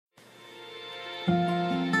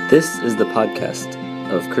This is the podcast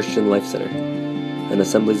of Christian Life Center, an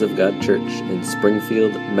Assemblies of God church in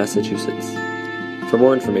Springfield, Massachusetts. For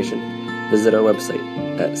more information, visit our website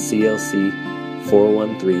at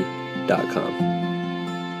clc413.com.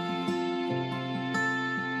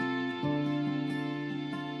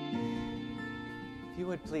 If you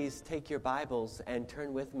would please take your Bibles and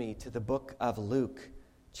turn with me to the book of Luke,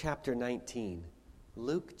 chapter 19.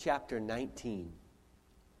 Luke, chapter 19.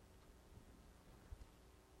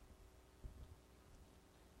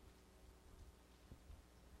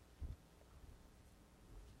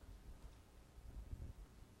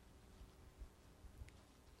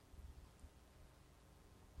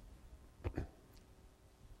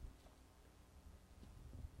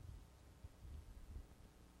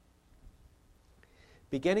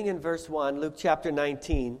 Beginning in verse 1, Luke chapter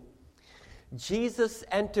 19, Jesus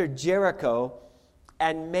entered Jericho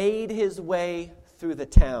and made his way through the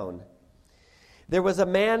town. There was a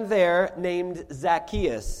man there named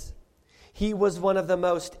Zacchaeus. He was one of the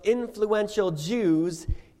most influential Jews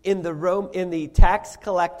in the tax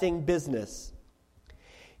collecting business.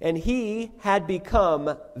 And he had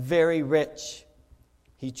become very rich.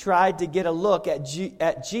 He tried to get a look at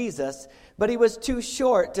Jesus, but he was too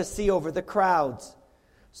short to see over the crowds.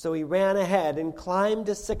 So he ran ahead and climbed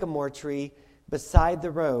a sycamore tree beside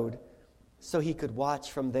the road so he could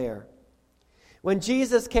watch from there. When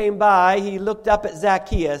Jesus came by, he looked up at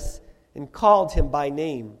Zacchaeus and called him by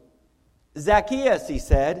name. "Zacchaeus," he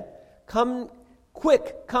said, come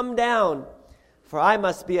down, for I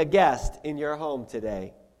must be a guest in your home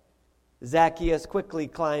today." Zacchaeus quickly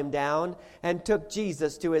climbed down and took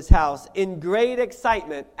Jesus to his house in great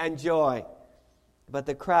excitement and joy. But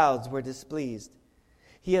the crowds were displeased.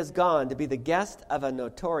 "He has gone to be the guest of a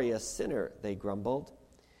notorious sinner," they grumbled.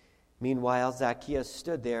 Meanwhile, Zacchaeus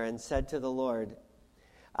stood there and said to the Lord,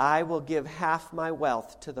 "I will give half my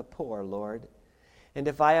wealth to the poor, Lord. And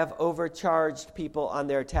if I have overcharged people on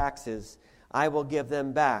their taxes, I will give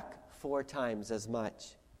them back 4 times as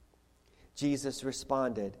much." Jesus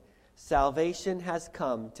responded, "Salvation has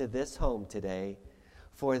come to this home today,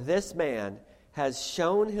 for this man has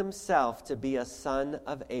shown himself to be a son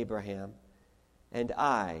of Abraham. And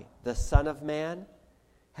I, the Son of Man,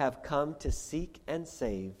 have come to seek and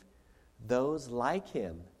save those like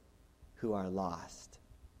him who are lost."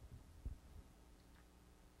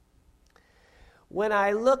 When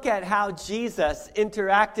I look at how Jesus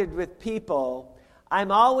interacted with people,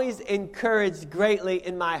 I'm always encouraged greatly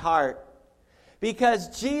in my heart,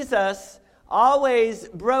 because Jesus always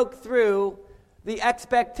broke through the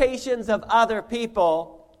expectations of other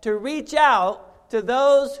people to reach out to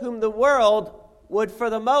those whom the world would, for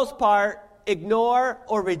the most part, ignore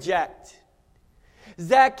or reject.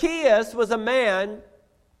 Zacchaeus was a man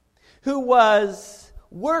who was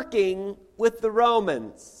working with the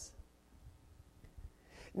Romans.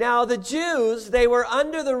 Now, the Jews, they were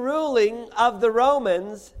under the ruling of the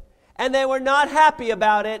Romans, and they were not happy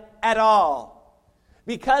about it at all.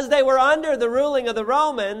 Because they were under the ruling of the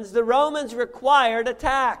Romans required a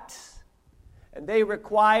tax. And they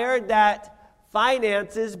required that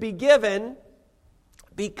finances be given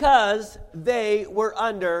because they were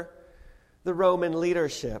under the Roman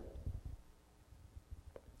leadership.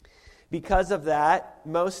 Because of that,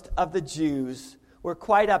 most of the Jews were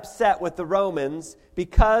quite upset with the Romans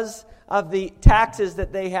because of the taxes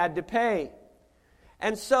that they had to pay.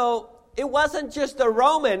 And so it wasn't just a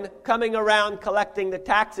Roman coming around collecting the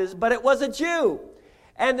taxes, but it was a Jew.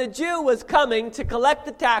 And the Jew was coming to collect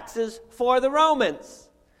the taxes for the Romans.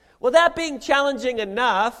 Well, that being challenging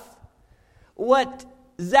enough, what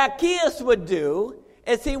Zacchaeus would do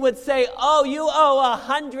is he would say, "Oh, you owe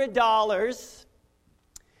 $100,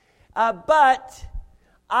 but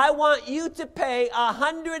I want you to pay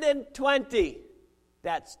 120.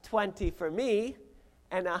 That's 20 for me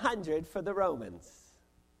and 100 for the Romans."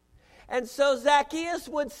 And so Zacchaeus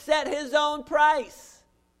would set his own price,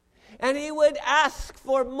 and he would ask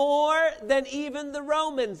for more than even the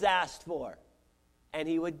Romans asked for, and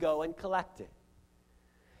he would go and collect it.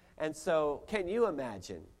 And so, can you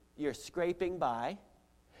imagine? You're scraping by,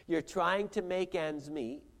 you're trying to make ends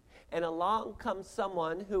meet, and along comes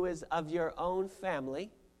someone who is of your own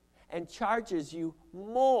family and charges you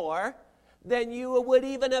more than you would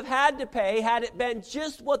even have had to pay had it been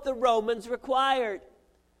just what the Romans required.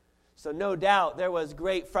 So no doubt there was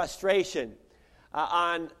great frustration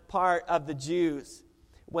on part of the Jews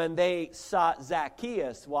when they saw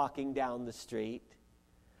Zacchaeus walking down the street.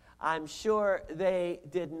 I'm sure they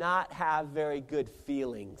did not have very good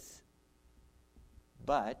feelings.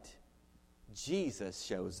 But Jesus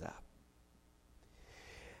shows up.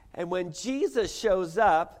 And when Jesus shows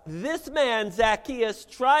up, this man, Zacchaeus,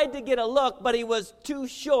 tried to get a look, but he was too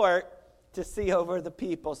short to see over the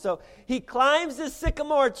people. So he climbs this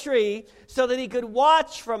sycamore tree so that he could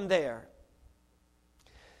watch from there.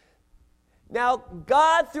 Now,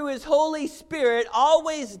 God, through His Holy Spirit,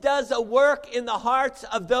 always does a work in the hearts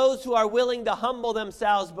of those who are willing to humble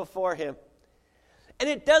themselves before Him. And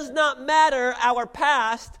it does not matter our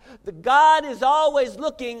past. God is always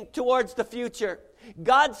looking towards the future.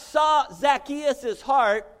 God saw Zacchaeus'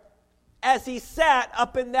 heart as he sat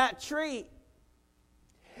up in that tree.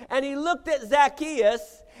 And He looked at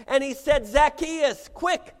Zacchaeus and He said, "Zacchaeus,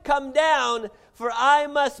 quick, come down, for I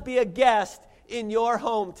must be a guest in your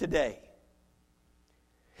home today."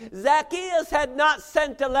 Zacchaeus had not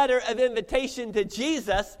sent a letter of invitation to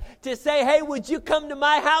Jesus to say, "Hey, would you come to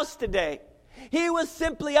my house today?" He was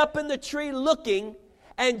simply up in the tree looking,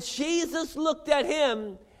 and Jesus looked at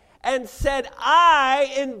him and said,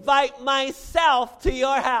 "I invite myself to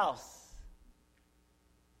your house."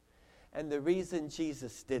 And the reason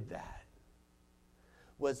Jesus did that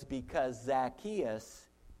was because Zacchaeus,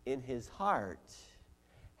 in his heart,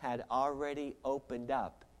 had already opened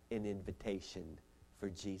up an invitation for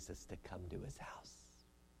Jesus to come to his house.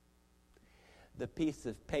 The piece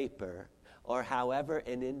of paper, or however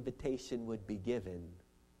an invitation would be given,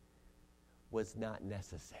 was not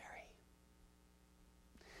necessary.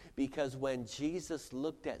 Because when Jesus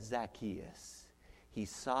looked at Zacchaeus, He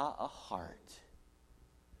saw a heart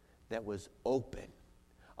that was open,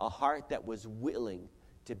 a heart that was willing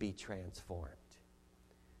to be transformed.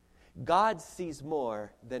 God sees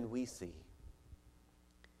more than we see.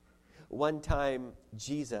 One time,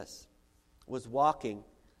 Jesus was walking,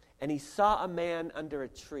 and He saw a man under a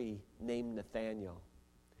tree named Nathanael.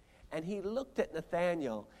 And He looked at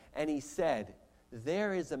Nathanael, and He said,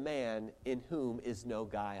 "There is a man in whom is no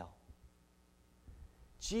guile."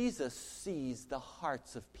 Jesus sees the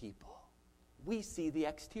hearts of people. We see the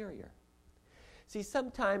exterior. See,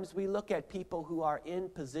 sometimes we look at people who are in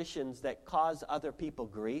positions that cause other people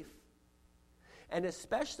grief. And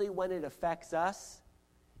especially when it affects us,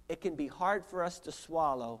 it can be hard for us to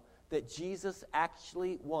swallow that Jesus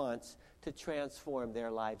actually wants to transform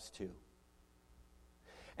their lives too.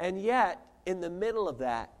 And yet, in the middle of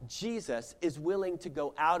that, Jesus is willing to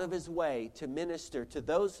go out of His way to minister to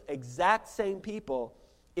those exact same people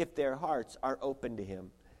if their hearts are open to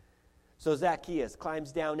Him. So Zacchaeus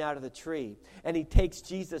climbs down out of the tree, and he takes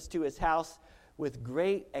Jesus to his house with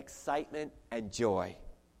great excitement and joy.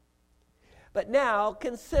 But now,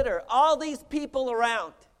 consider all these people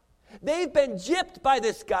around. They've been gypped by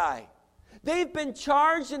this guy. They've been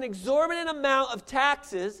charged an exorbitant amount of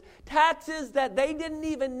taxes that they didn't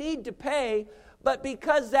even need to pay, but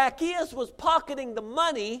because Zacchaeus was pocketing the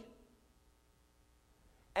money,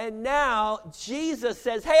 and now Jesus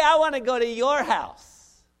says, "Hey, I want to go to your house."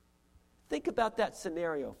 Think about that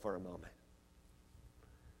scenario for a moment.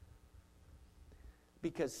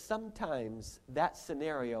 Because sometimes that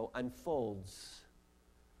scenario unfolds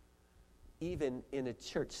even in a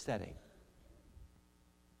church setting.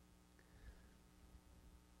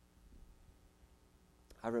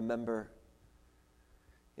 I remember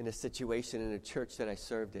in a situation in a church that I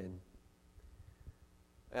served in,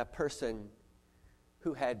 a person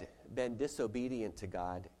who had been disobedient to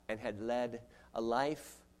God and had led a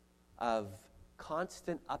life of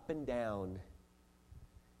constant up and down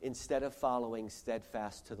instead of following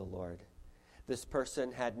steadfast to the Lord. This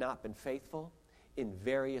person had not been faithful in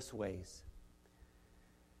various ways.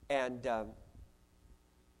 And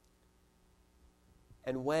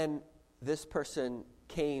when this person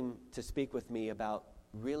came to speak with me about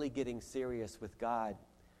really getting serious with God,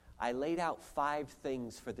 I laid out 5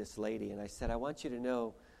 things for this lady, and I said, "I want you to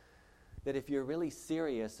know that if you're really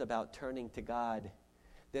serious about turning to God,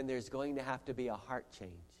 then there's going to have to be a heart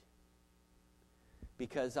change."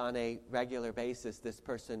 Because on a regular basis, this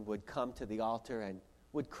person would come to the altar and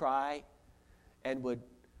would cry and would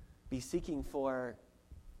be seeking for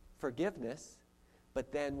forgiveness,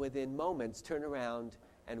 but then within moments turn around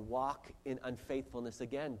and walk in unfaithfulness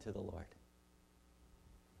again to the Lord.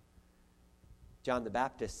 John the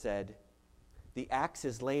Baptist said, "The axe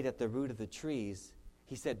is laid at the root of the trees."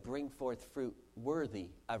 He said, "Bring forth fruit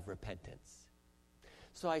worthy of repentance."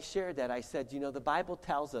 So I shared that. I said, the Bible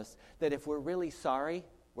tells us that if we're really sorry,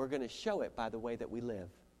 we're going to show it by the way that we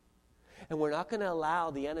live. And we're not going to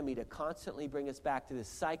allow the enemy to constantly bring us back to this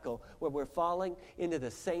cycle where we're falling into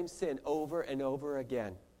the same sin over and over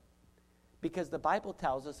again. Because the Bible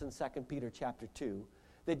tells us in 2 Peter chapter 2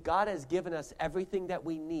 that God has given us everything that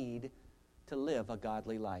we need to live a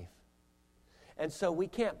godly life. And so we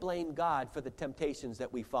can't blame God for the temptations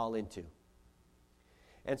that we fall into.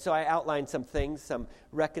 And so I outlined some things, some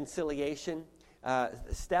reconciliation,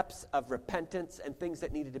 steps of repentance, and things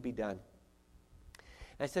that needed to be done.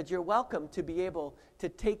 And I said, you're welcome to be able to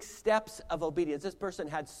take steps of obedience. This person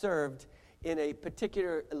had served in a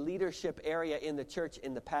particular leadership area in the church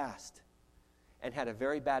in the past and had a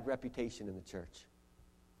very bad reputation in the church.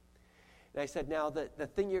 And I said, now the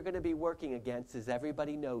thing you're going to be working against is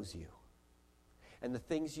everybody knows you. And the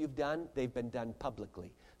things you've done, they've been done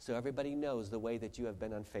publicly. So everybody knows the way that you have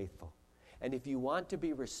been unfaithful. And if you want to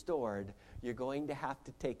be restored, you're going to have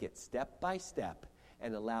to take it step by step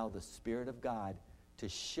and allow the Spirit of God to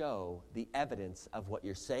show the evidence of what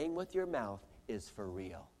you're saying with your mouth is for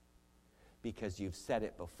real. Because you've said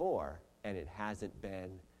it before and it hasn't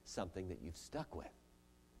been something that you've stuck with.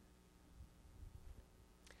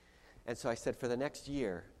 And so I said, for the next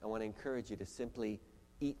year, I want to encourage you to simply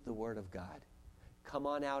eat the Word of God. Come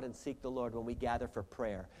on out and seek the Lord when we gather for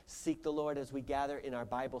prayer. Seek the Lord as we gather in our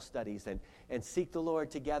Bible studies, and seek the Lord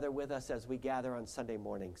together with us as we gather on Sunday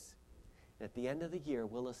mornings. And at the end of the year,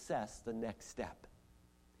 we'll assess the next step.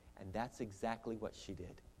 And that's exactly what she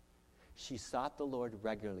did. She sought the Lord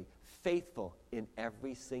regularly, faithful in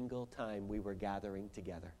every single time we were gathering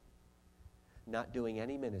together. Not doing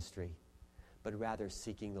any ministry, but rather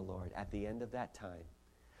seeking the Lord. At the end of that time,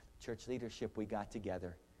 church leadership, we got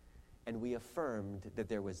together and we affirmed that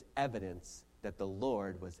there was evidence that the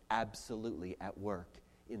Lord was absolutely at work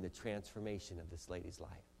in the transformation of this lady's life.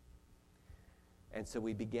 And so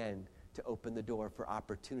we began to open the door for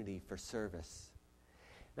opportunity for service.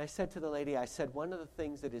 And I said to the lady, I said, one of the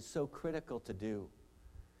things that is so critical to do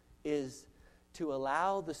is to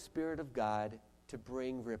allow the Spirit of God to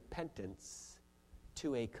bring repentance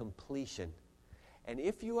to a completion. And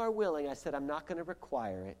if you are willing, I said, I'm not going to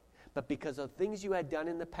require it, but because of things you had done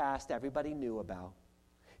in the past, everybody knew about.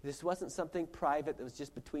 This wasn't something private that was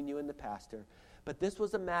just between you and the pastor, but this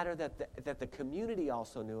was a matter that the community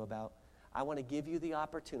also knew about. I want to give you the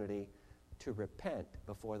opportunity to repent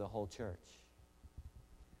before the whole church.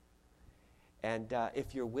 And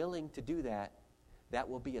if you're willing to do that, that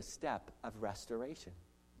will be a step of restoration.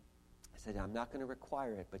 I said, I'm not going to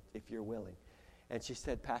require it, but if you're willing. And she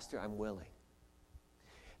said, Pastor, I'm willing.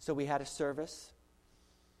 So we had a service,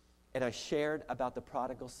 and I shared about the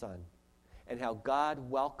prodigal son and how God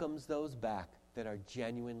welcomes those back that are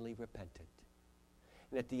genuinely repentant.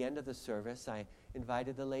 And at the end of the service, I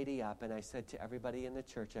invited the lady up, and I said to everybody in the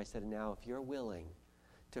church, I said, now, if you're willing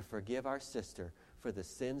to forgive our sister for the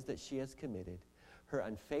sins that she has committed, her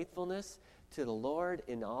unfaithfulness to the Lord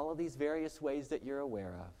in all of these various ways that you're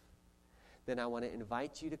aware of, then I want to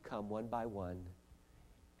invite you to come one by one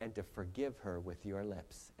and to forgive her with your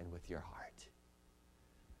lips and with your heart.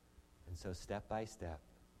 And so step by step,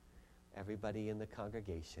 everybody in the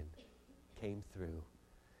congregation came through,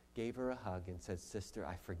 gave her a hug, and said, Sister,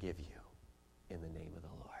 I forgive you in the name of the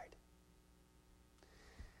Lord.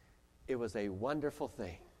 It was a wonderful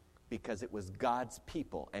thing because it was God's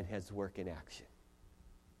people and his work in action.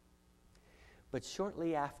 But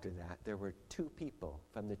shortly after that, there were two people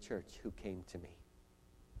from the church who came to me.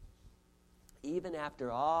 Even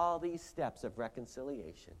after all these steps of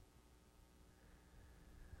reconciliation,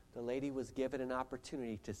 the lady was given an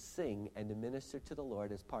opportunity to sing and to minister to the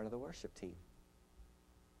Lord as part of the worship team.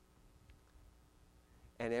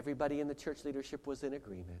 And everybody in the church leadership was in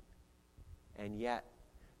agreement. And yet,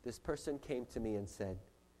 this person came to me and said,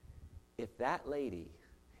 if that lady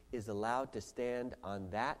is allowed to stand on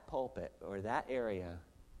that pulpit or that area,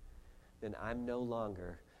 then I'm no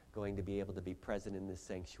longer going to be able to be present in this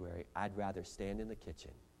sanctuary. I'd rather stand in the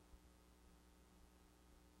kitchen.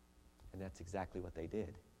 And that's exactly what they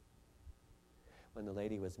did. When the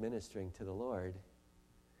lady was ministering to the Lord,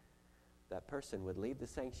 that person would leave the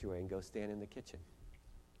sanctuary and go stand in the kitchen.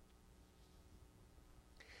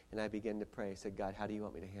 And I began to pray. I said, God, how do you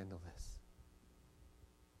want me to handle this?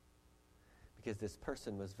 Because this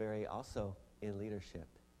person was very also in leadership.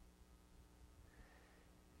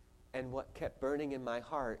 And what kept burning in my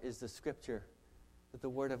heart is the scripture that the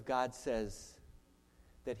Word of God says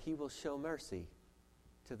that he will show mercy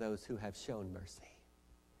to those who have shown mercy.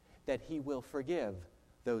 That he will forgive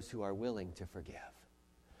those who are willing to forgive.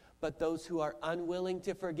 But those who are unwilling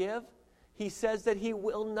to forgive, he says that he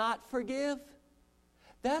will not forgive.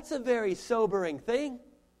 That's a very sobering thing.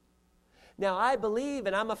 Now, I believe,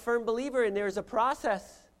 and I'm a firm believer, and there's a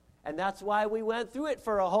process. And that's why we went through it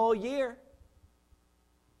for a whole year.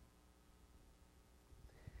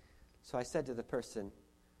 So I said to the person,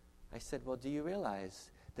 I said, well, do you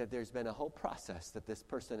realize that there's been a whole process that this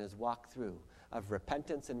person has walked through of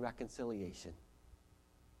repentance and reconciliation?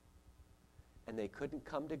 And they couldn't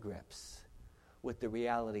come to grips with the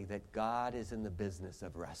reality that God is in the business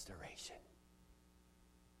of restoration.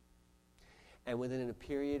 And within a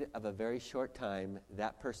period of a very short time,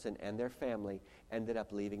 that person and their family ended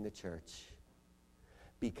up leaving the church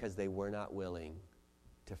because they were not willing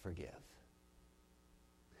to forgive.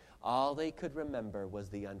 All they could remember was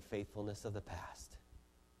the unfaithfulness of the past,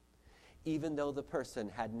 even though the person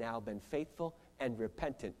had now been faithful and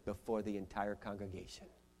repentant before the entire congregation.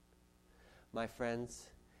 My friends,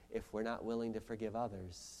 if we're not willing to forgive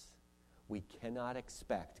others, we cannot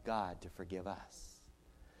expect God to forgive us.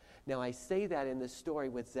 Now, I say that in the story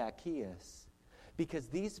with Zacchaeus because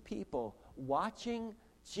these people watching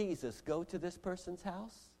Jesus go to this person's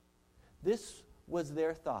house, this was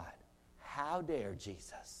their thought. How dare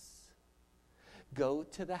Jesus go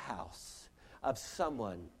to the house of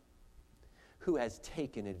someone who has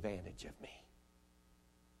taken advantage of me?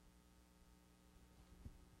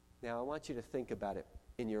 Now, I want you to think about it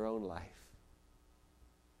in your own life.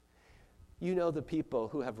 You know the people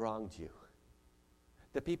who have wronged you,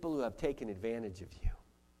 the people who have taken advantage of you.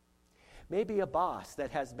 Maybe a boss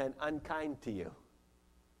that has been unkind to you.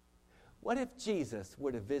 What if Jesus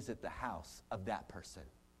were to visit the house of that person?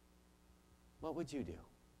 What would you do?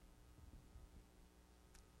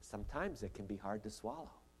 Sometimes it can be hard to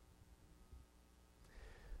swallow.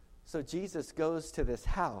 So Jesus goes to this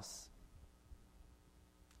house,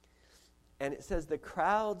 and it says the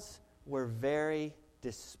crowds were very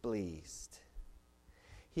displeased.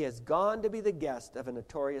 He has gone to be the guest of a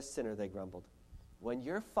notorious sinner, they grumbled. When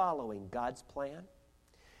you're following God's plan,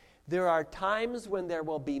 there are times when there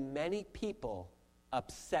will be many people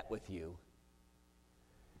upset with you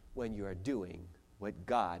when you are doing what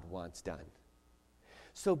God wants done.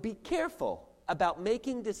 So be careful about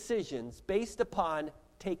making decisions based upon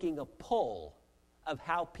taking a poll of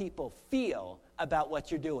how people feel about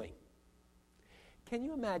what you're doing. Can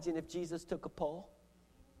you imagine if Jesus took a poll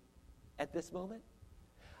at this moment?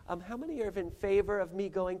 How many are in favor of me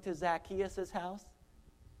going to Zacchaeus' house?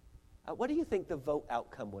 What do you think the vote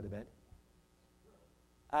outcome would have been?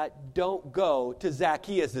 Don't go to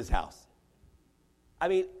Zacchaeus' house. I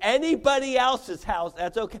mean, anybody else's house,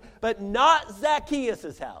 that's okay, but not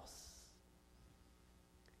Zacchaeus' house.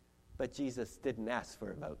 But Jesus didn't ask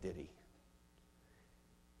for a vote, did he?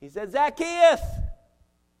 He said, Zacchaeus,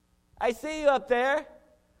 I see you up there.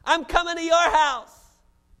 I'm coming to your house.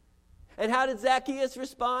 And how did Zacchaeus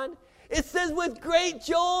respond? It says, with great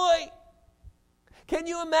joy. Can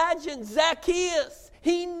you imagine Zacchaeus?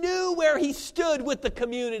 He knew where he stood with the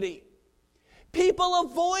community. People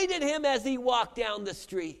avoided him as he walked down the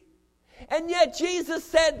street. And yet Jesus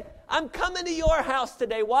said, I'm coming to your house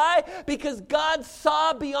today. Why? Because God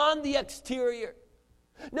saw beyond the exterior.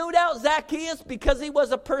 No doubt Zacchaeus, because he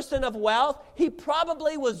was a person of wealth, he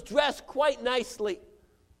probably was dressed quite nicely.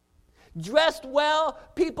 Dressed well,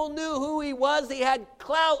 people knew who he was. He had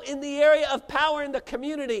clout in the area of power in the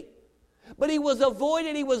community. But he was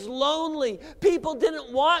avoided, he was lonely. People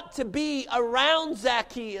didn't want to be around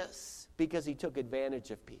Zacchaeus because he took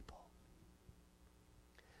advantage of people.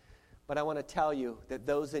 But I want to tell you that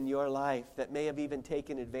those in your life that may have even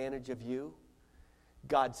taken advantage of you,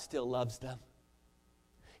 God still loves them.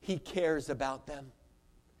 He cares about them.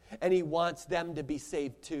 And he wants them to be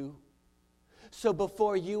saved too. So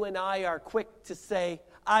before you and I are quick to say,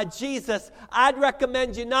 Jesus, I'd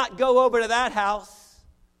recommend you not go over to that house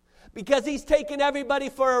because he's taking everybody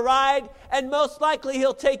for a ride, and most likely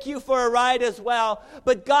he'll take you for a ride as well.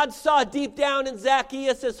 But God saw deep down in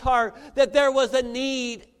Zacchaeus' heart that there was a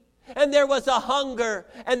need, and there was a hunger,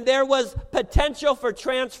 and there was potential for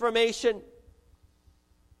transformation.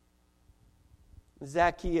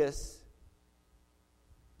 Zacchaeus,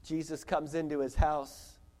 Jesus comes into his house.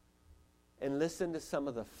 And listen to some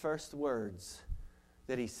of the first words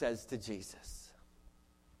that he says to Jesus.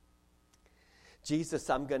 Jesus,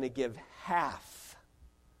 I'm going to give half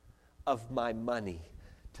of my money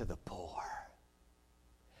to the poor.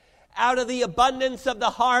 Out of the abundance of the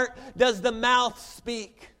heart does the mouth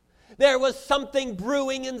speak. There was something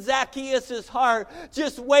brewing in Zacchaeus' heart,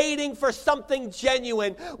 just waiting for something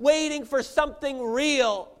genuine, waiting for something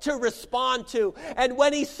real to respond to. And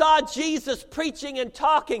when he saw Jesus preaching and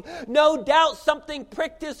talking, no doubt something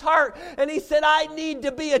pricked his heart. And he said, I need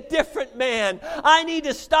to be a different man. I need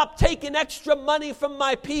to stop taking extra money from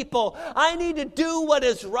my people. I need to do what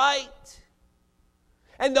is right.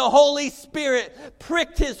 And the Holy Spirit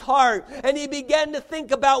pricked his heart, and he began to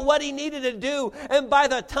think about what he needed to do. And by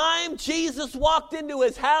the time Jesus walked into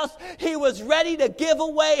his house, he was ready to give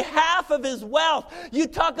away half of his wealth. You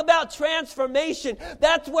talk about transformation.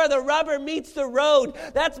 That's where the rubber meets the road.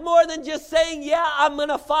 That's more than just saying, yeah, I'm going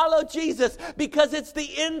to follow Jesus, because it's the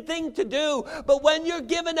in thing to do. But when you're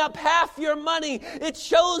giving up half your money, it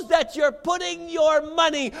shows that you're putting your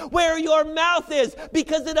money where your mouth is,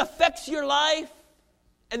 because it affects your life.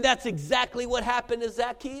 And that's exactly what happened to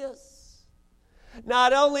Zacchaeus.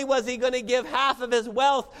 Not only was he going to give half of his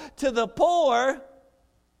wealth to the poor,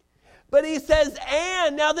 but he says,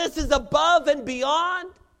 and now this is above and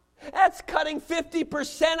beyond. That's cutting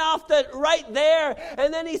 50% off the right there.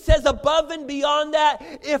 And then he says, above and beyond that,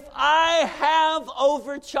 if I have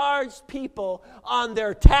overcharged people on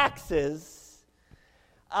their taxes,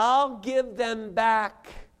 I'll give them back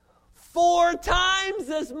 4 times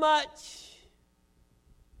as much.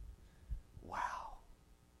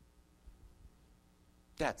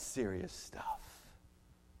 That's serious stuff.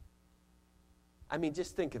 I mean,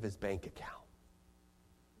 just think of his bank account.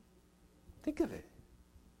 Think of it.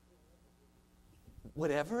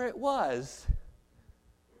 Whatever it was,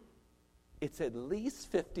 it's at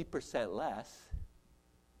least 50% less.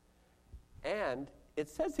 And it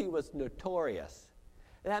says he was notorious.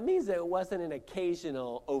 That means that it wasn't an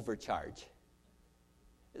occasional overcharge.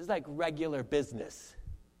 It was like regular business.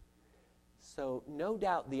 So no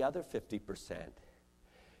doubt the other 50%,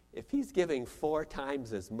 if he's giving 4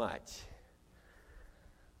 times as much,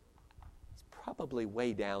 it's probably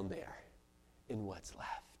way down there in what's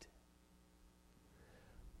left.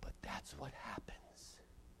 But that's what happens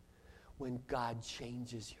when God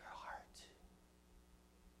changes your heart.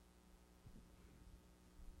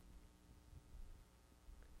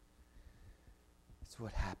 It's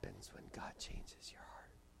what happens when God changes your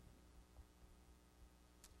heart.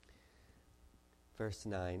 Verse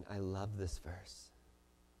 9, I love this verse.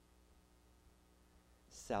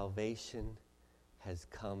 Salvation has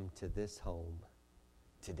come to this home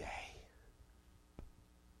today.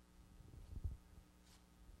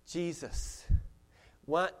 Jesus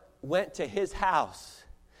went to his house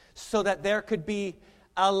so that there could be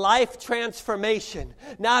a life transformation,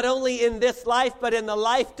 not only in this life, but in the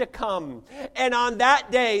life to come. And on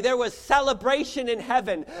that day, there was celebration in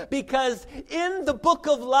heaven, because in the book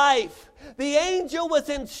of life, the angel was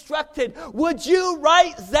instructed, would you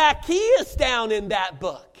write Zacchaeus down in that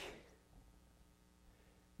book?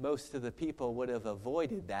 Most of the people would have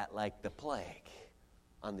avoided that like the plague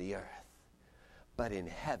on the earth. But in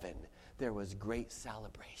heaven, there was great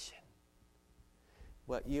celebration.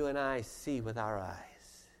 What you and I see with our eyes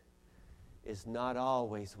is not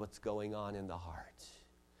always what's going on in the heart.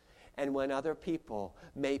 And when other people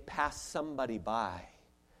may pass somebody by,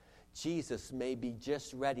 Jesus may be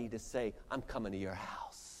just ready to say, I'm coming to your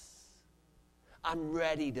house. I'm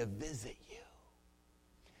ready to visit you.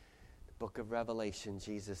 The book of Revelation,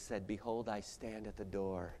 Jesus said, behold, I stand at the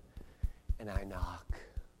door and I knock.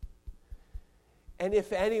 And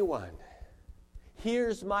if anyone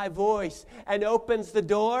hears my voice and opens the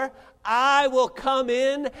door, I will come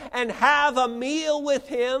in and have a meal with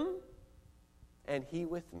him and he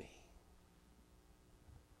with me.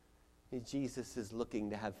 And Jesus is looking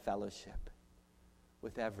to have fellowship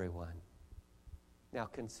with everyone. Now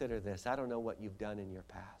consider this. I don't know what you've done in your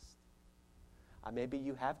past. Maybe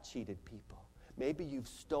you have cheated people. Maybe you've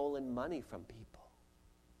stolen money from people.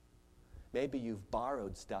 Maybe you've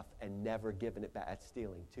borrowed stuff and never given it back. That's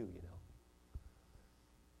stealing too, you know.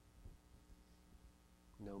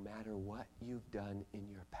 No matter what you've done in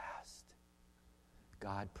your past,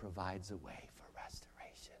 God provides a way for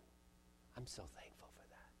restoration. I'm so thankful for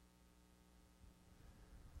that.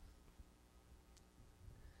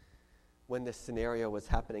 When this scenario was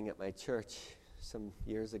happening at my church some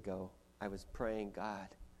years ago, I was praying, God,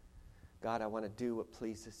 I want to do what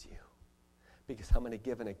pleases you, because I'm going to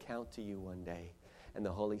give an account to you one day. And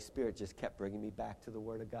the Holy Spirit just kept bringing me back to the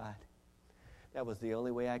Word of God. That was the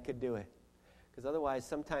only way I could do it. Because otherwise,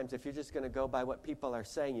 sometimes if you're just going to go by what people are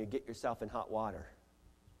saying, you get yourself in hot water.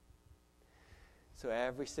 So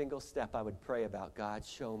every single step I would pray about, God,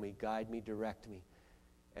 show me, guide me, direct me.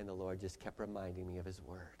 And the Lord just kept reminding me of His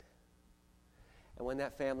Word. And when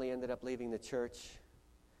that family ended up leaving the church,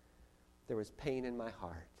 there was pain in my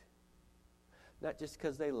heart. Not just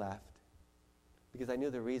because they left, because I knew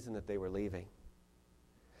the reason that they were leaving.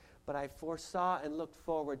 But I foresaw and looked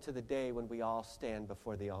forward to the day when we all stand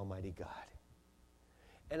before the Almighty God.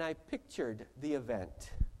 And I pictured the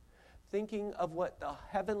event, thinking of what the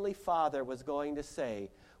Heavenly Father was going to say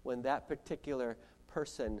when that particular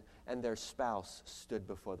person and their spouse stood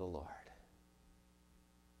before the Lord.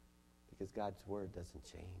 because God's word doesn't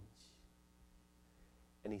change.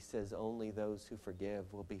 And he says only those who forgive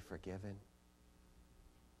will be forgiven.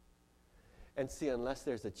 And see, unless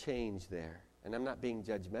there's a change there, and I'm not being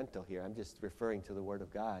judgmental here, I'm just referring to the Word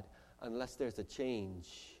of God. Unless there's a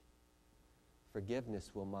change,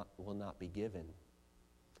 forgiveness will not be given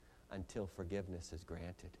until forgiveness is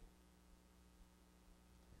granted.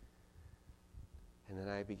 And then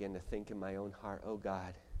I begin to think in my own heart, oh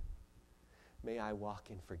God, may I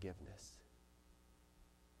walk in forgiveness.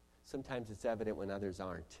 Sometimes it's evident when others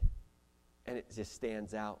aren't, and it just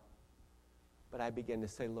stands out. But I begin to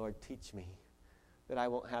say, Lord, teach me that I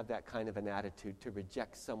won't have that kind of an attitude to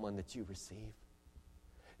reject someone that you receive.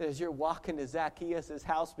 And as you're walking to Zacchaeus'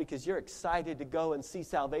 house because you're excited to go and see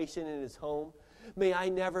salvation in his home, may I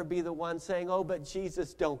never be the one saying, oh, but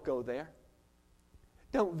Jesus, don't go there.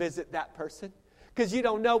 Don't visit that person because you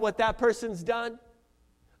don't know what that person's done.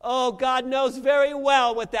 Oh, God knows very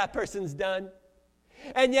well what that person's done.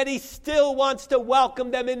 And yet he still wants to welcome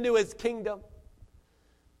them into his kingdom.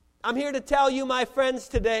 I'm here to tell you, my friends,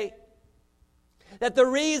 today, that the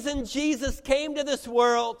reason Jesus came to this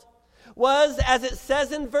world was, as it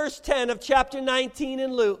says in verse 10 of chapter 19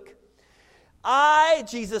 in Luke, I,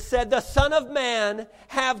 Jesus said, the Son of Man,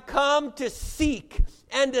 have come to seek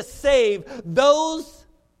and to save those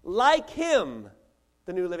like him.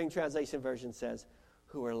 The New Living Translation version says,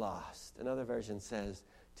 who are lost. Another version says,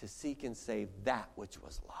 to seek and save that which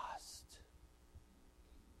was lost.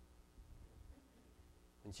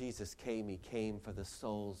 When Jesus came, he came for the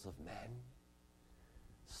souls of men,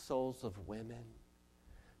 souls of women.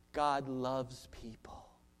 God loves people.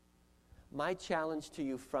 My challenge to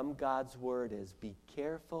you from God's word is be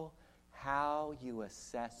careful how you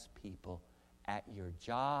assess people at your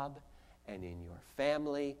job and in your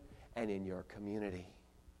family and in your community.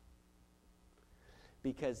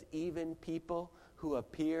 Because even people who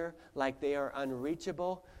appear like they are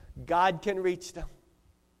unreachable, God can reach them.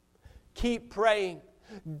 Keep praying.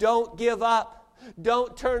 Don't give up.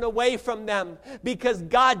 Don't turn away from them because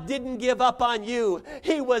God didn't give up on you.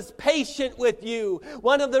 He was patient with you.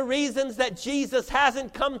 One of the reasons that Jesus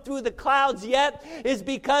hasn't come through the clouds yet is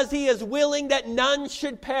because he is willing that none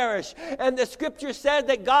should perish. And the scripture said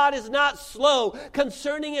that God is not slow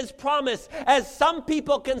concerning his promise, as some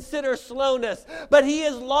people consider slowness, but he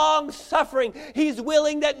is long-suffering. He's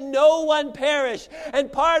willing that no one perish.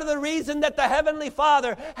 And part of the reason that the Heavenly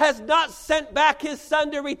Father has not sent back his Son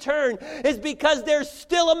to return is because there's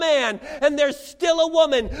still a man and there's still a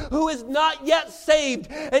woman who is not yet saved,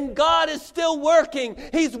 and God is still working.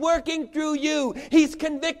 He's working through you. He's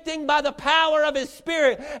convicting by the power of his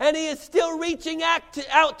Spirit, and he is still reaching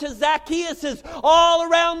out to Zacchaeus all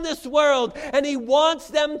around this world, and he wants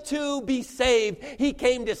them to be saved. He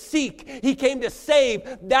came to seek. He came to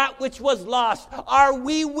save that which was lost. Are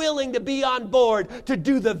we willing to be on board to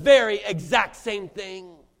do the very exact same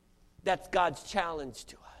thing? That's God's challenge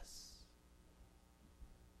to us.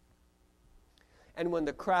 And when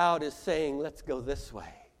the crowd is saying, let's go this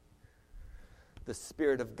way, the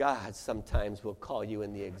Spirit of God sometimes will call you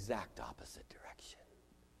in the exact opposite direction.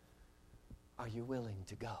 Are you willing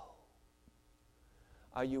to go?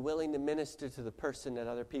 Are you willing to minister to the person that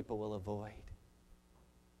other people will avoid?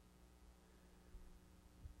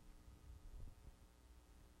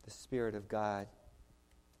 The Spirit of God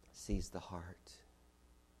sees the heart.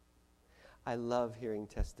 I love hearing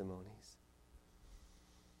testimonies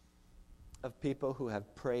of people who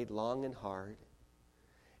have prayed long and hard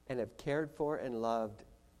and have cared for and loved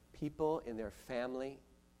people in their family,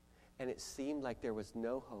 and it seemed like there was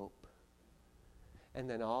no hope. And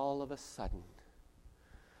then all of a sudden,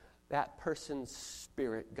 that person's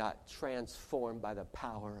spirit got transformed by the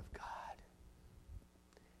power of God,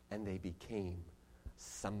 and they became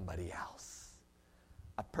somebody else,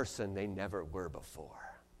 a person they never were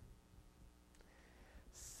before.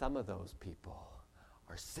 Some of those people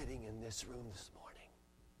are sitting in this room this morning.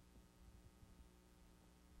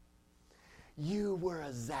 You were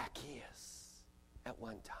a Zacchaeus at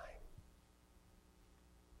one time.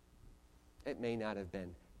 It may not have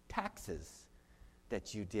been taxes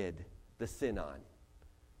that you did the sin on,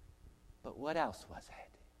 but what else was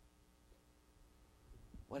it?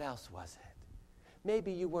 What else was it?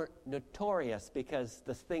 Maybe you weren't notorious because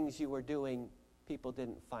the things you were doing people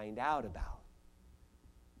didn't find out about,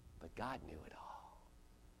 but God knew it all.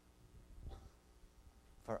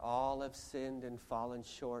 For all have sinned and fallen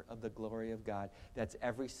short of the glory of God. That's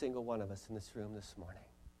every single one of us in this room this morning.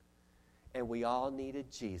 And we all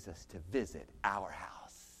needed Jesus to visit our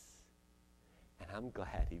house. And I'm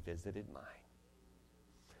glad he visited mine.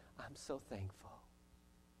 I'm so thankful.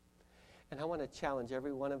 And I want to challenge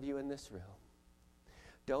every one of you in this room.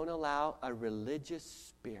 Don't allow a religious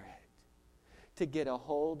spirit to get a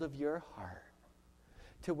hold of your heart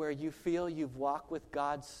to where you feel you've walked with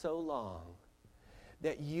God so long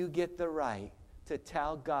that you get the right to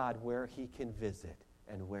tell God where he can visit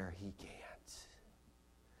and where he can't.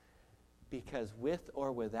 Because with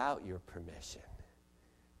or without your permission,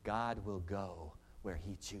 God will go where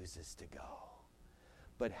he chooses to go.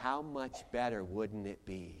 But how much better wouldn't it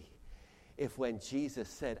be if when Jesus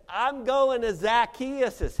said, I'm going to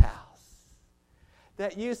Zacchaeus' house,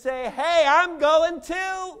 that you say, hey, I'm going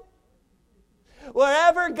too.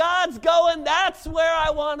 Wherever God's going, that's where I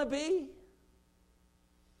want to be.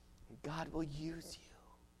 God will use you.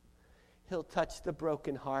 He'll touch the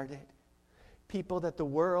brokenhearted, people that the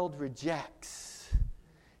world rejects.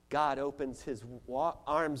 God opens his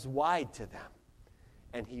arms wide to them,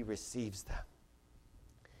 and he receives them.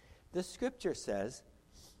 The scripture says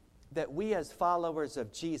that we as followers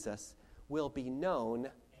of Jesus will be known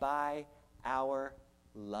by our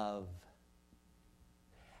love.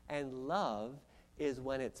 And love is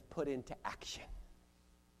when it's put into action.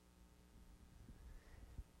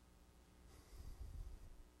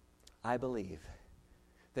 I believe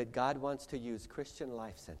that God wants to use Christian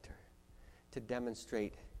Life Center to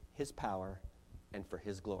demonstrate his power and for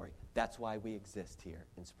his glory. That's why we exist here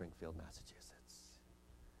in Springfield, Massachusetts.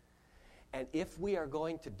 And if we are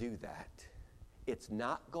going to do that, it's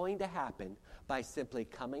not going to happen by simply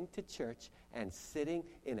coming to church and sitting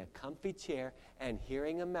in a comfy chair and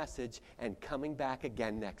hearing a message and coming back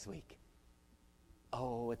again next week.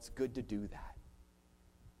 Oh, it's good to do that,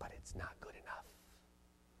 but it's not good enough.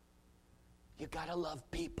 You got to love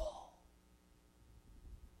people.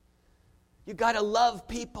 You got to love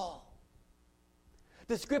people.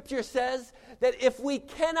 The scripture says that if we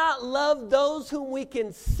cannot love those whom we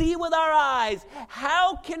can see with our eyes,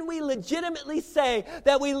 how can we legitimately say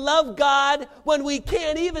that we love God when we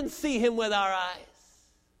can't even see him with our eyes?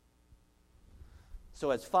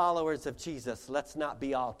 So as followers of Jesus, let's not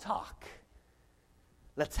be all talk.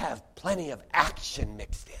 Let's have plenty of action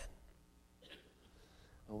mixed in.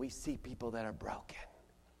 When we see people that are broken,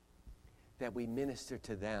 that we minister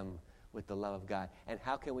to them with the love of God. And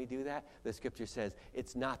how can we do that? The scripture says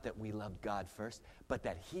it's not that we loved God first, but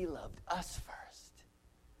that he loved us first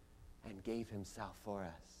and gave himself for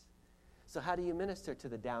us. So how do you minister to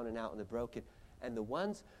the down and out and the broken and the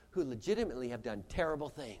ones who legitimately have done terrible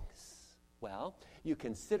things? Well, you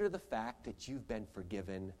consider the fact that you've been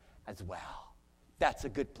forgiven as well. That's a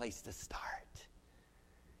good place to start.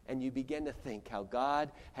 And you begin to think how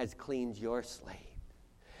God has cleaned your slate.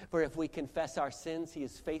 For if we confess our sins, he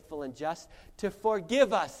is faithful and just to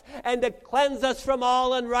forgive us and to cleanse us from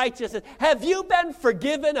all unrighteousness. Have you been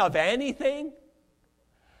forgiven of anything?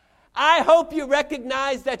 I hope you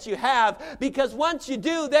recognize that you have, because once you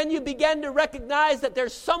do, then you begin to recognize that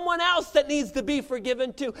there's someone else that needs to be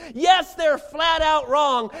forgiven too. Yes, they're flat out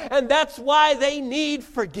wrong, and that's why they need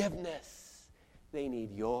forgiveness. They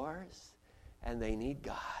need yours, and they need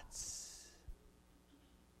God's.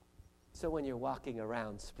 So when you're walking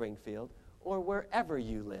around Springfield or wherever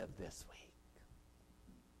you live this week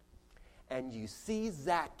and you see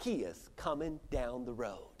Zacchaeus coming down the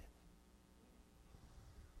road,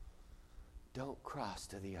 don't cross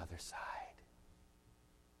to the other side.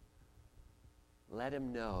 Let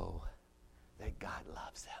him know that God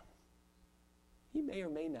loves him. He may or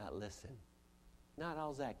may not listen. Not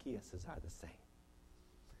all Zacchaeuses are the same.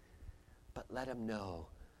 But let him know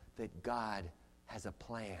that God has a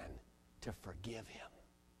plan to forgive him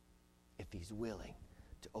if he's willing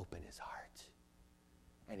to open his heart.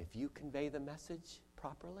 And if you convey the message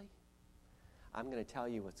properly, I'm going to tell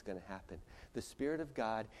you what's going to happen. The Spirit of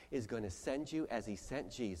God is going to send you, as he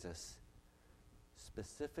sent Jesus,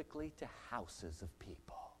 specifically to houses of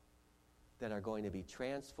people that are going to be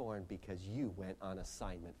transformed because you went on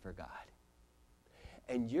assignment for God.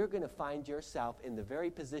 And you're going to find yourself in the very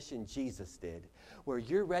position Jesus did, where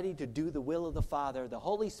you're ready to do the will of the Father. The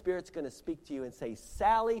Holy Spirit's going to speak to you and say,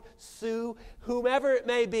 Sally, Sue, whomever it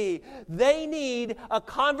may be, they need a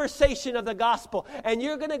conversation of the gospel. And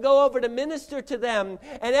you're going to go over to minister to them.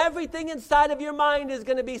 And everything inside of your mind is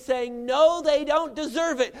going to be saying, no, they don't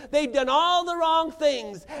deserve it. They've done all the wrong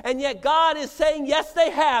things. And yet God is saying, yes, they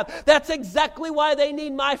have. That's exactly why they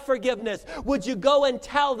need my forgiveness. Would you go and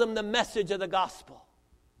tell them the message of the gospel?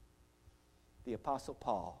 The Apostle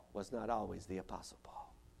Paul was not always the Apostle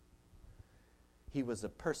Paul. He was a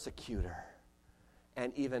persecutor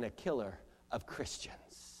and even a killer of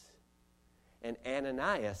Christians. And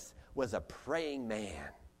Ananias was a praying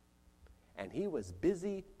man. And he was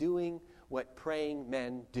busy doing what praying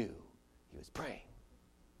men do. He was praying.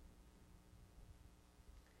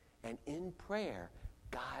 And in prayer,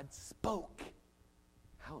 God spoke.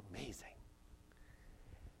 How amazing.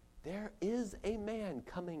 There is a man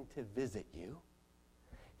coming to visit you.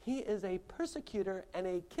 He is a persecutor and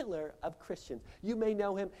a killer of Christians. You may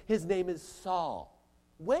know him. His name is Saul.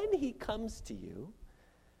 When he comes to you,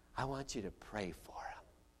 I want you to pray for him.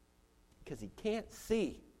 Because he can't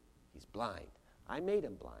see. He's blind. I made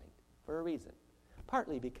him blind for a reason.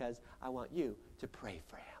 Partly because I want you to pray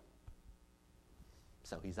for him.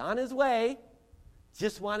 So he's on his way.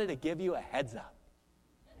 Just wanted to give you a heads up.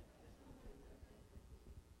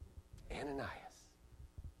 Ananias,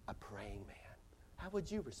 a praying man. How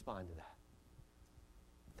would you respond to that?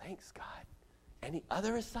 Thanks, God. Any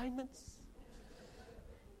other assignments?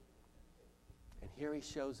 And here he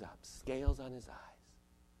shows up, scales on his eyes.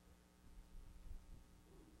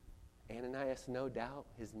 Ananias, no doubt,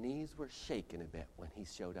 his knees were shaking a bit when he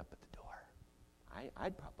showed up at the door.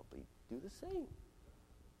 I'd probably do the same.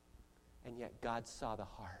 And yet God saw the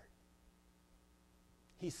heart.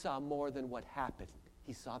 He saw more than what happened.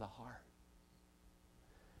 He saw the heart.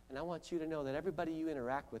 And I want you to know that everybody you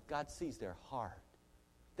interact with, God sees their heart.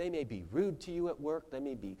 They may be rude to you at work. They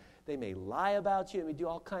may lie about you. They may do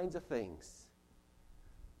all kinds of things.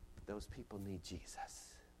 But those people need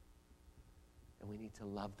Jesus. And we need to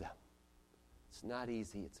love them. It's not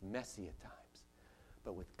easy. It's messy at times.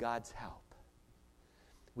 But with God's help,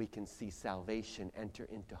 we can see salvation enter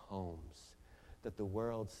into homes that the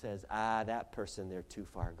world says, that person, they're too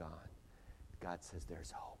far gone. God says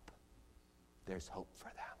there's hope. There's hope for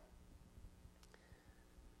them.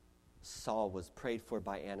 Saul was prayed for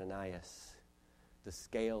by Ananias. The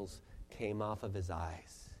scales came off of his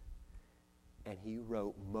eyes. And he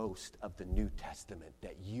wrote most of the New Testament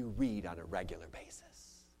that you read on a regular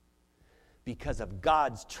basis. Because of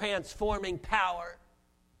God's transforming power.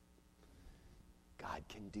 God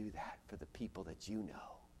can do that for the people that you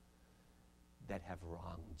know that have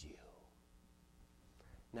wronged you.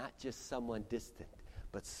 Not just someone distant,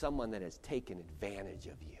 but someone that has taken advantage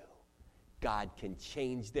of you. God can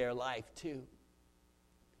change their life too.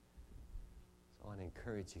 So I want to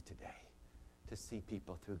encourage you today to see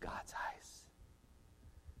people through God's eyes.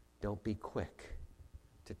 Don't be quick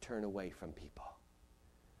to turn away from people.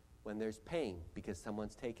 When there's pain because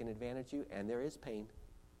someone's taken advantage of you, and there is pain,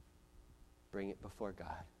 bring it before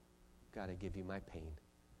God. God, I give you my pain.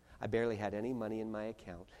 I barely had any money in my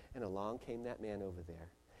account, and along came that man over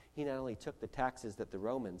there. He not only took the taxes that the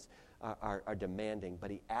Romans are demanding,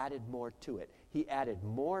 but he added more to it. He added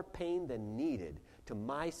more pain than needed to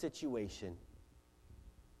my situation.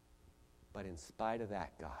 But in spite of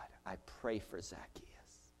that, God, I pray for Zacchaeus,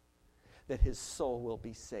 that his soul will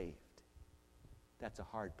be saved. That's a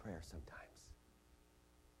hard prayer sometimes.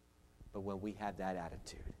 But when we have that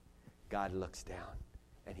attitude, God looks down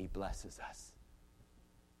and he blesses us.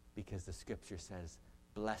 Because the scripture says,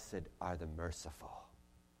 blessed are the merciful,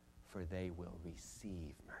 for they will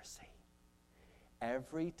receive mercy.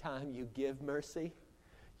 Every time you give mercy,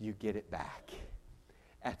 you get it back.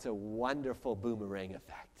 That's a wonderful boomerang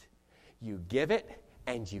effect. You give it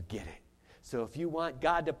and you get it. So if you want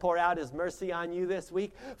God to pour out his mercy on you this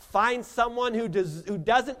week, find someone who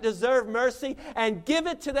doesn't deserve mercy and give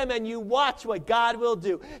it to them, and you watch what God will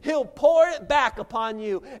do. He'll pour it back upon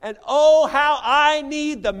you. And oh, how I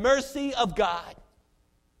need the mercy of God.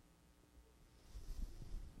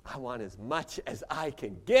 I want as much as I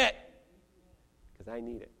can get because I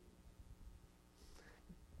need it.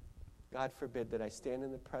 God forbid that I stand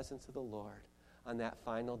in the presence of the Lord on that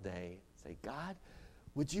final day and say, God,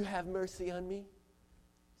 would you have mercy on me?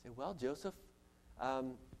 Say, well, Joseph,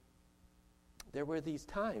 there were these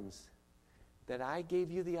times that I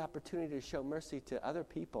gave you the opportunity to show mercy to other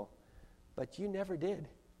people, but you never did.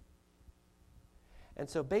 And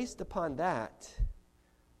so based upon that,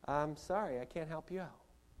 I'm sorry, I can't help you out.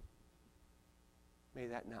 May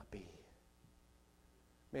that not be.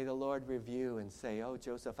 May the Lord review and say, oh,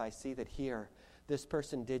 Joseph, I see that here, this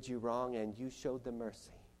person did you wrong and you showed them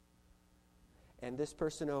mercy. And this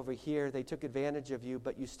person over here, they took advantage of you,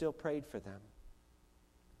 but you still prayed for them.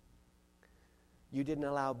 You didn't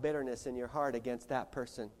allow bitterness in your heart against that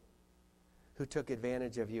person who took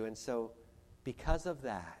advantage of you. And so, because of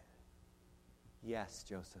that, yes,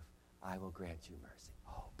 Joseph, I will grant you mercy.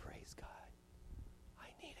 Oh, praise God. I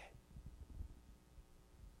need it.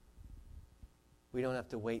 We don't have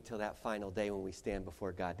to wait till that final day when we stand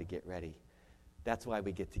before God to get ready. That's why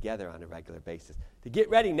we get together on a regular basis. To get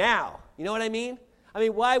ready now. You know what I mean? I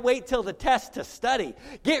mean, why wait till the test to study?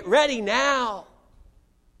 Get ready now.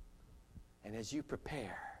 And as you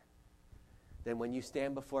prepare, then when you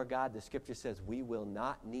stand before God, the scripture says we will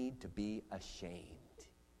not need to be ashamed.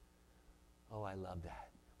 Oh, I love that.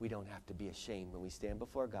 We don't have to be ashamed when we stand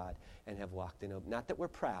before God and have walked in. Not that we're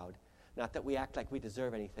proud, not that we act like we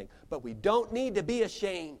deserve anything, but we don't need to be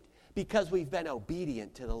ashamed because we've been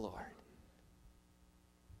obedient to the Lord.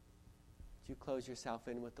 Would you close yourself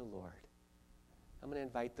in with the Lord? I'm going to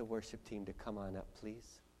invite the worship team to come on up,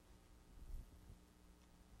 please.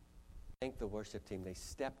 Thank the worship team. They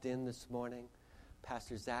stepped in this morning.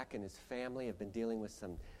 Pastor Zach and his family have been dealing with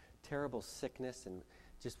some terrible sickness and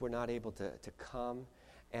just were not able to come.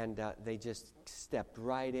 And they just stepped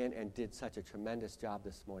right in and did such a tremendous job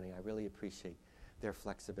this morning. I really appreciate their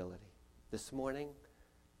flexibility. This morning,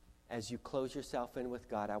 as you close yourself in with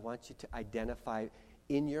God, I want you to identify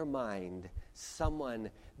in your mind someone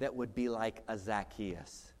that would be like a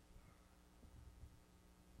Zacchaeus.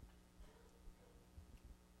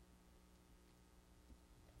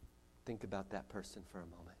 Think about that person for a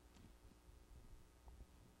moment.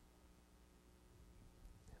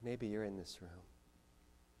 Maybe you're in this room.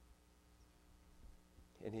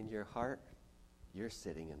 And in your heart, you're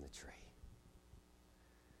sitting in the tree.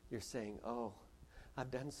 You're saying, oh,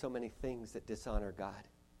 I've done so many things that dishonor God.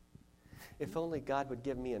 If only God would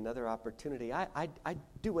give me another opportunity. I'd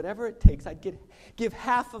do whatever it takes. I'd give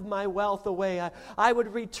half of my wealth away. I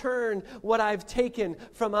would return what I've taken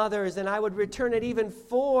from others, and I would return it even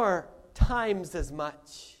 4 times as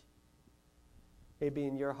much. Maybe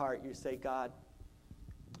in your heart you say, God,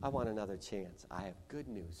 I want another chance. I have good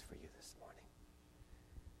news for you this morning.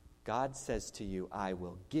 God says to you, I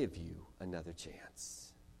will give you another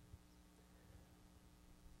chance.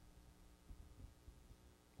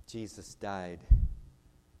 Jesus died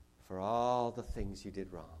for all the things you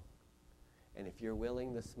did wrong. And if you're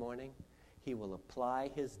willing this morning, he will apply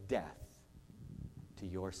his death to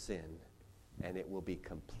your sin, and it will be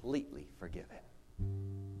completely forgiven.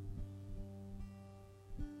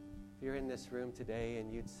 If you're in this room today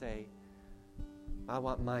and you'd say, I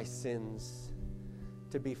want my sins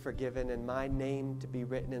to be forgiven and my name to be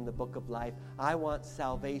written in the book of life. I want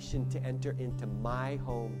salvation to enter into my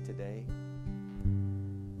home today.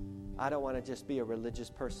 I don't want to just be a religious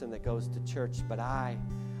person that goes to church, but I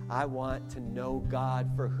want to know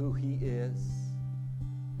God for who he is.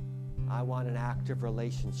 I want an active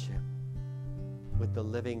relationship with the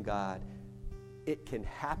living God. It can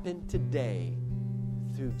happen today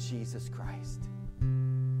through Jesus Christ.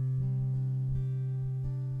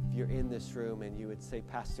 If you're in this room and you would say,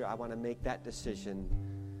 Pastor, I want to make that decision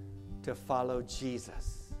to follow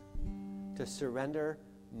Jesus, to surrender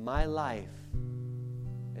my life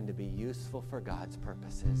and to be useful for God's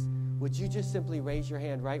purposes, would you just simply raise your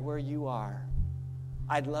hand right where you are?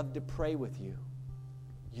 I'd love to pray with you.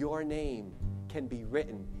 Your name can be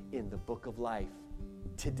written in the book of life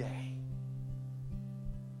today.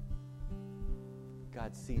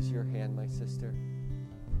 God sees your hand, my sister.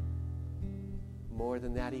 More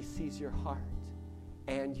than that, he sees your heart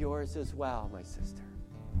and yours as well, my sister.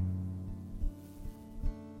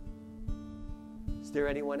 Is there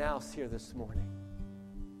anyone else here this morning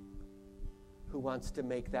who wants to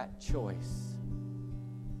make that choice?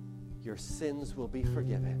 Your sins will be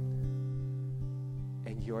forgiven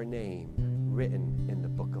and your name written in the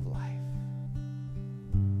book of life.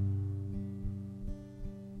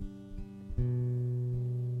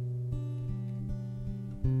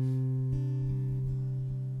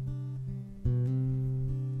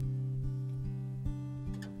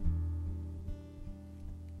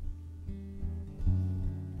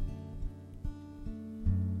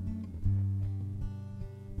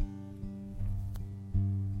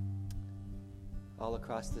 All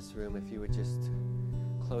across this room, if you would just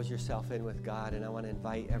close yourself in with God, and I want to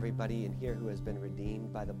invite everybody in here who has been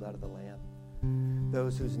redeemed by the blood of the Lamb,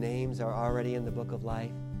 those whose names are already in the book of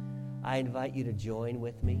life. I invite you to join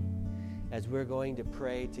with me as we're going to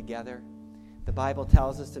pray together. The Bible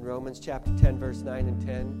tells us in Romans chapter 10, verse 9 and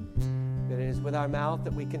 10, that it is with our mouth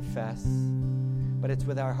that we confess, but it's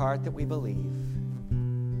with our heart that we believe.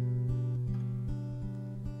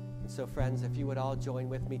 So friends, if you would all join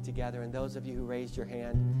with me together, and those of you who raised your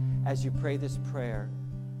hand, as you pray this prayer,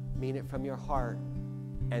 mean it from your heart,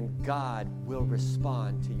 and God will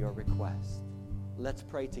respond to your request. Let's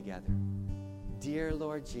pray together. Dear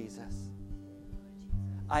Lord Jesus,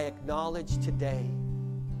 I acknowledge today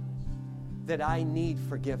that I need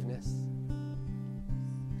forgiveness.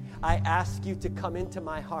 I ask you to come into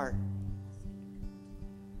my heart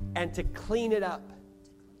and to clean it up.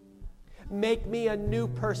 Make me a new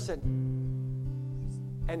person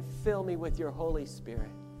and fill me with your Holy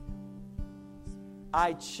Spirit.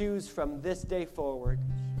 I choose from this day forward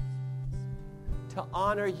to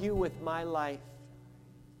honor you with my life,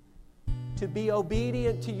 to be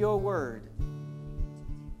obedient to your word.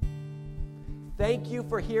 Thank you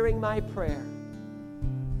for hearing my prayer.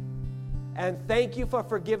 And thank you for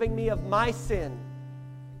forgiving me of my sin.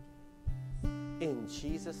 In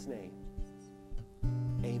Jesus' name,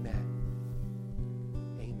 amen.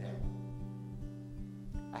 Amen.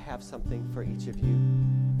 I have something for each of you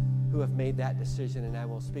who have made that decision, and I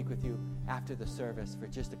will speak with you after the service for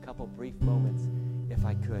just a couple brief moments, if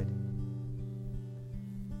I could.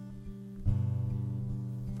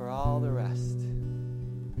 For all the rest,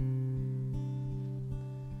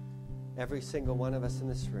 every single one of us in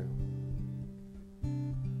this room,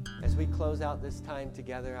 as we close out this time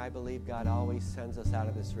together, I believe God always sends us out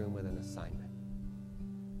of this room with an assignment.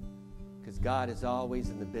 Because God is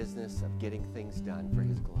always in the business of getting things done for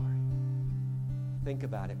His glory. Think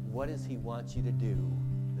about it. What does He want you to do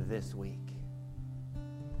this week?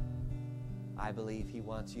 I believe He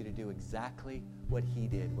wants you to do exactly what He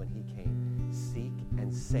did when He came. Seek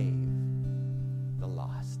and save the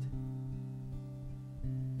lost.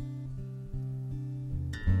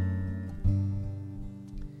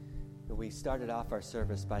 We started off our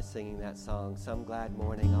service by singing that song, "Some Glad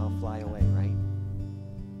Morning I'll Fly Away," right?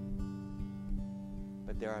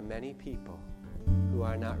 But there are many people who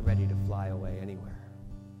are not ready to fly away anywhere.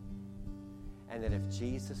 And that if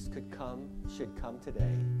Jesus should come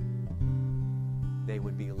today, they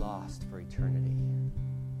would be lost for eternity.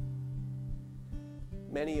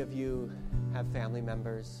 Many of you have family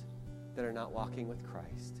members that are not walking with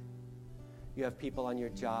Christ. You have people on your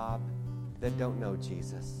job that don't know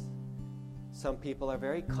Jesus. Some people are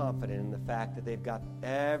very confident in the fact that they've got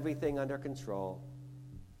everything under control,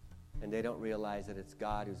 and they don't realize that it's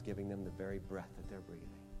God who's giving them the very breath that they're breathing.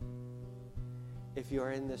 If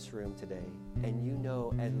you're in this room today and you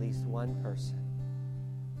know at least one person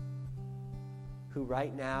who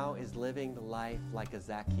right now is living the life like a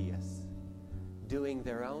Zacchaeus, doing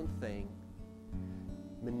their own thing,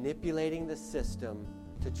 manipulating the system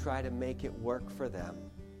to try to make it work for them,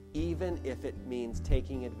 even if it means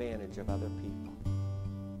taking advantage of other people.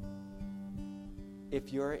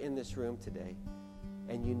 If you're in this room today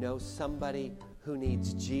and you know somebody who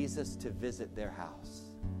needs Jesus to visit their house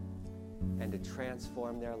and to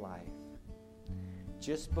transform their life,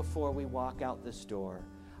 just before we walk out this door,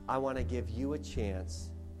 I want to give you a chance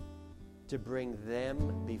to bring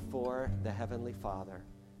them before the Heavenly Father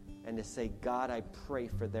and to say, God, I pray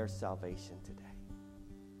for their salvation today.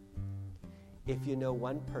 If you know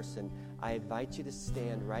one person, I invite you to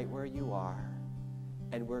stand right where you are,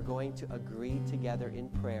 and we're going to agree together in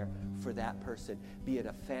prayer for that person, be it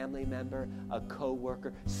a family member, a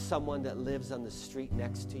co-worker, someone that lives on the street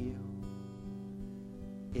next to you.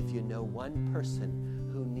 If you know one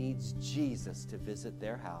person who needs Jesus to visit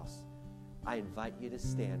their house, I invite you to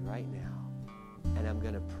stand right now, and I'm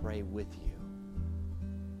going to pray with you.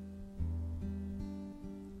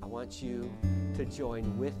 I want you to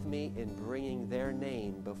join with me in bringing their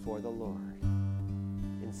name before the Lord,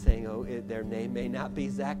 in saying, their name may not be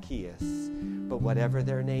Zacchaeus, but whatever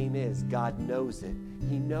their name is, God knows it.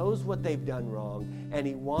 He knows what they've done wrong, and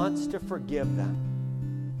He wants to forgive them.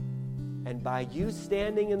 And by you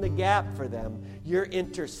standing in the gap for them, you're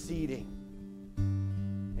interceding.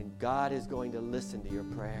 And God is going to listen to your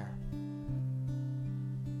prayer.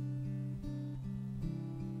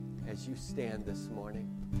 As you stand this morning,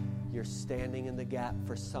 you're standing in the gap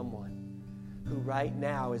for someone who right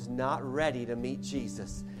now is not ready to meet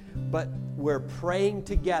Jesus. But we're praying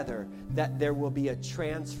together that there will be a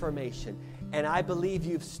transformation. And I believe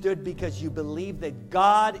you've stood because you believe that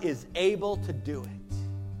God is able to do it.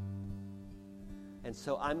 And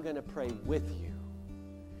so I'm going to pray with you.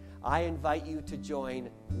 I invite you to join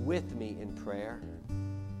with me in prayer.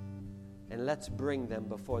 And let's bring them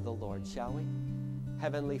before the Lord, shall we?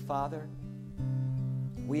 Heavenly Father,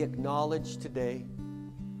 we acknowledge today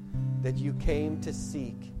that you came to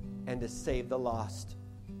seek and to save the lost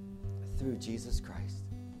through Jesus Christ.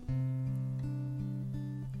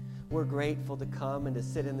 We're grateful to come and to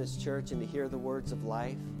sit in this church and to hear the words of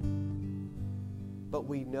life. But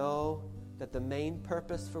we know that the main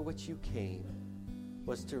purpose for which you came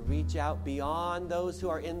was to reach out beyond those who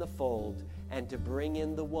are in the fold and to bring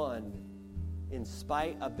in the one, in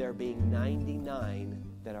spite of there being 99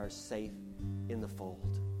 that are safe in the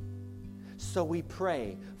fold. So we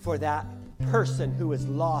pray for that person who is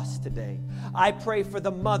lost today. I pray for the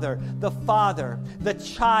mother, the father, the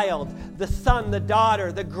child, the son, the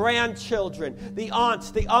daughter, the grandchildren, the aunts,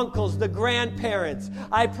 the uncles, the grandparents.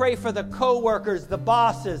 I pray for the co-workers, the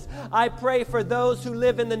bosses. I pray for those who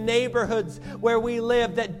live in the neighborhoods where we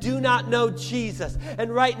live that do not know Jesus.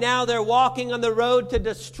 And right now they're walking on the road to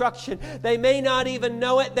destruction. They may not even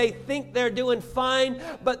know it. They think they're doing fine,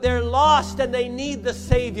 but they're lost and they need the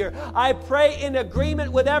Savior. I pray in agreement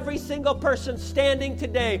with every single person standing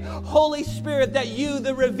today. Holy Spirit, that you,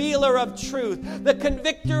 the revealer of truth, the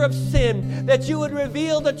convictor of sin, that you would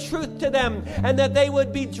reveal the truth to them and that they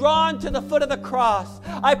would be drawn to the foot of the cross.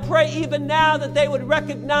 I pray even now that they would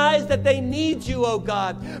recognize that they need you, oh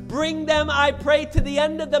God. Bring them, I pray, to the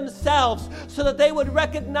end of themselves so that they would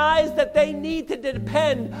recognize that they need to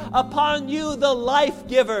depend upon you, the life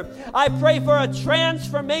giver. I pray for a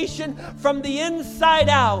transformation from the inside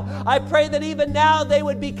out. I pray that even now they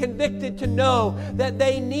would be convicted to know that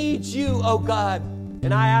they need you, oh God.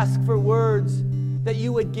 And I ask for words that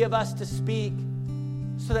you would give us to speak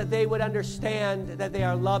so that they would understand that they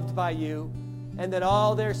are loved by you and that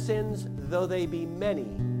all their sins, though they be many,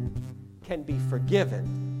 can be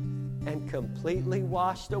forgiven and completely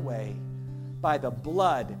washed away by the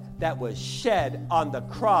blood that was shed on the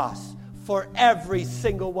cross for every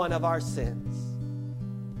single one of our sins.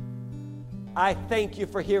 I thank you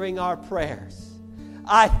for hearing our prayers.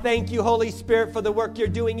 I thank you, Holy Spirit, for the work you're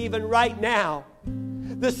doing even right now.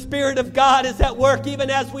 The Spirit of God is at work even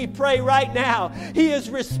as we pray right now. He is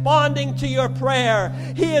responding to your prayer.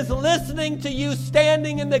 He is listening to you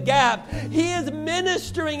standing in the gap. He is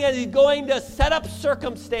ministering and He's going to set up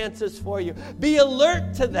circumstances for you. Be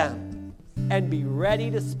alert to them and be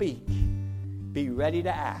ready to speak. Be ready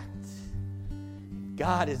to act.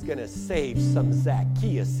 God is going to save some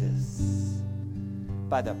Zacchaeuses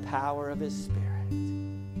by the power of His Spirit.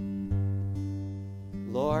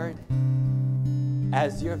 Lord,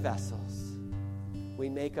 as your vessels, we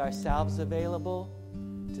make ourselves available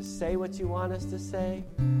to say what you want us to say,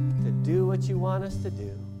 to do what you want us to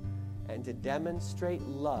do, and to demonstrate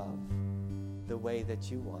love the way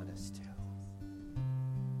that you want us to.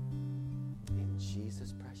 In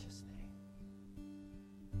Jesus' precious name.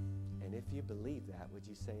 And if you believe that, would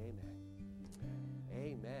you say amen?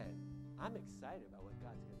 Amen. I'm excited about what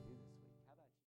God's going to do.